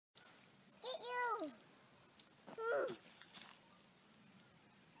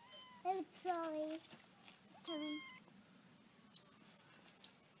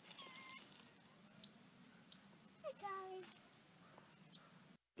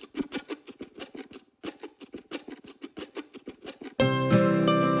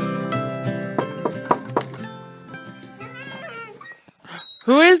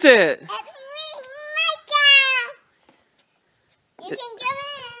Who is it? It's me, Myka. You can come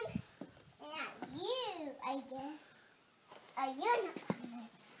in. Not you, I guess. Oh, you're not coming in.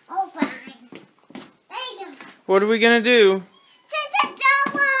 Oh, fine. There you go. What are we gonna do? To the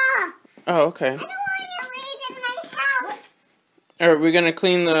door. Oh, okay. I don't want you leaving my house. Are we gonna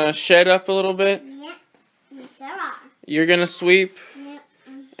clean the shed up a little bit? Yep. You sure are. You're gonna sweep, Yep.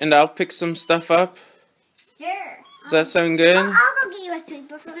 and I'll pick some stuff up. Sure. Does that sound good? I'll go get you a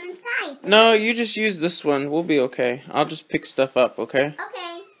sweeper from inside. No, you just use this one. We'll be okay. I'll just pick stuff up, okay?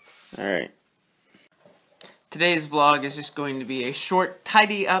 Okay. Alright. Today's vlog is just going to be a short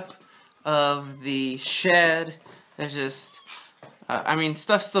tidy up of the shed. There's just, I mean,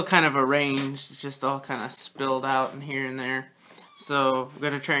 stuff's still kind of arranged. It's just all kind of spilled out in here and there. So, I'm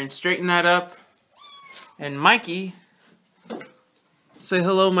going to try and straighten that up. And Mikey, say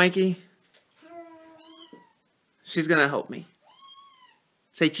hello, Mikey. Hello. She's going to help me.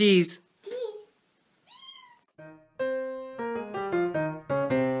 Say cheese.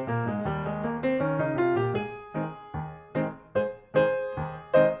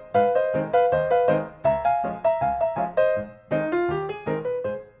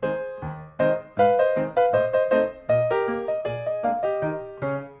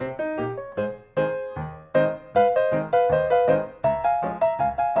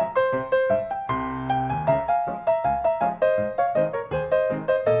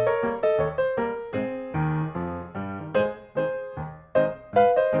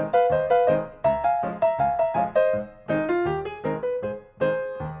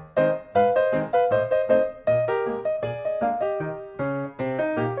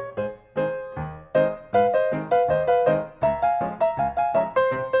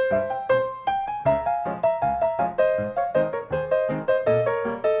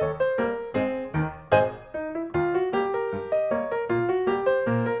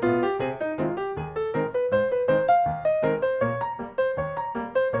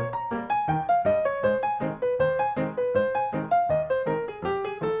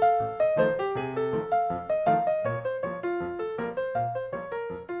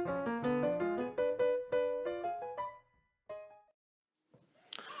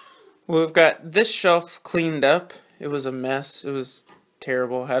 We've got this shelf cleaned up. It was a mess. It was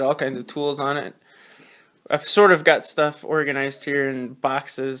terrible. Had all kinds of tools on it. I've sort of got stuff organized here in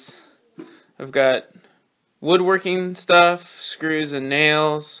boxes. I've got woodworking stuff, screws and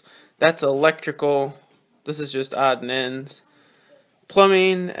nails. That's electrical. This is just odd and ends.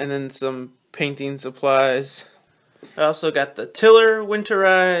 Plumbing, and then some painting supplies. I also got the tiller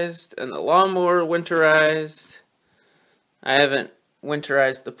winterized and the lawnmower winterized. I haven't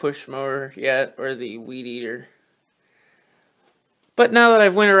winterized the push mower yet, or the weed eater. But now that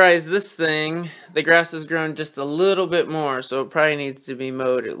I've winterized this thing, the grass has grown just a little bit more, so it probably needs to be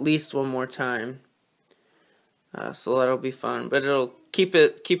mowed at least one more time. So that'll be fun, but it'll keep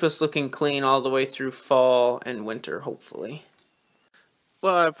us looking clean all the way through fall and winter, hopefully.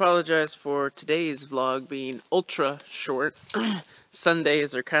 Well, I apologize for today's vlog being ultra short.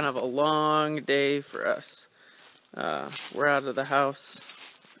 Sundays are kind of a long day for us. We're out of the house.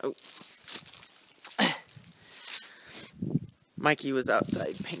 Oh. Mikey was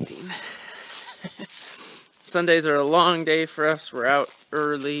outside painting. Sundays are a long day for us. We're out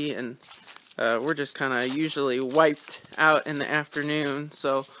early, and we're just kind of usually wiped out in the afternoon.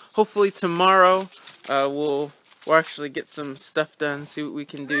 So hopefully tomorrow we'll actually get some stuff done, see what we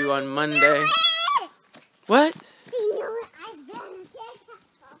can do on Monday. What?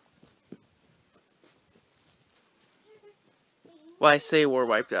 Well, I say we're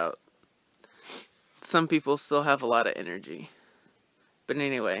wiped out. Some people still have a lot of energy. But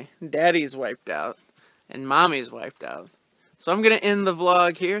anyway, Daddy's wiped out, and Mommy's wiped out. So I'm going to end the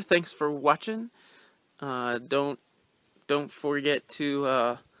vlog here. Thanks for watching. Don't forget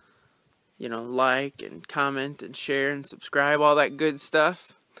to, like and comment and share and subscribe, all that good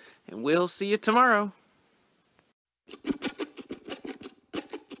stuff. And we'll see you tomorrow.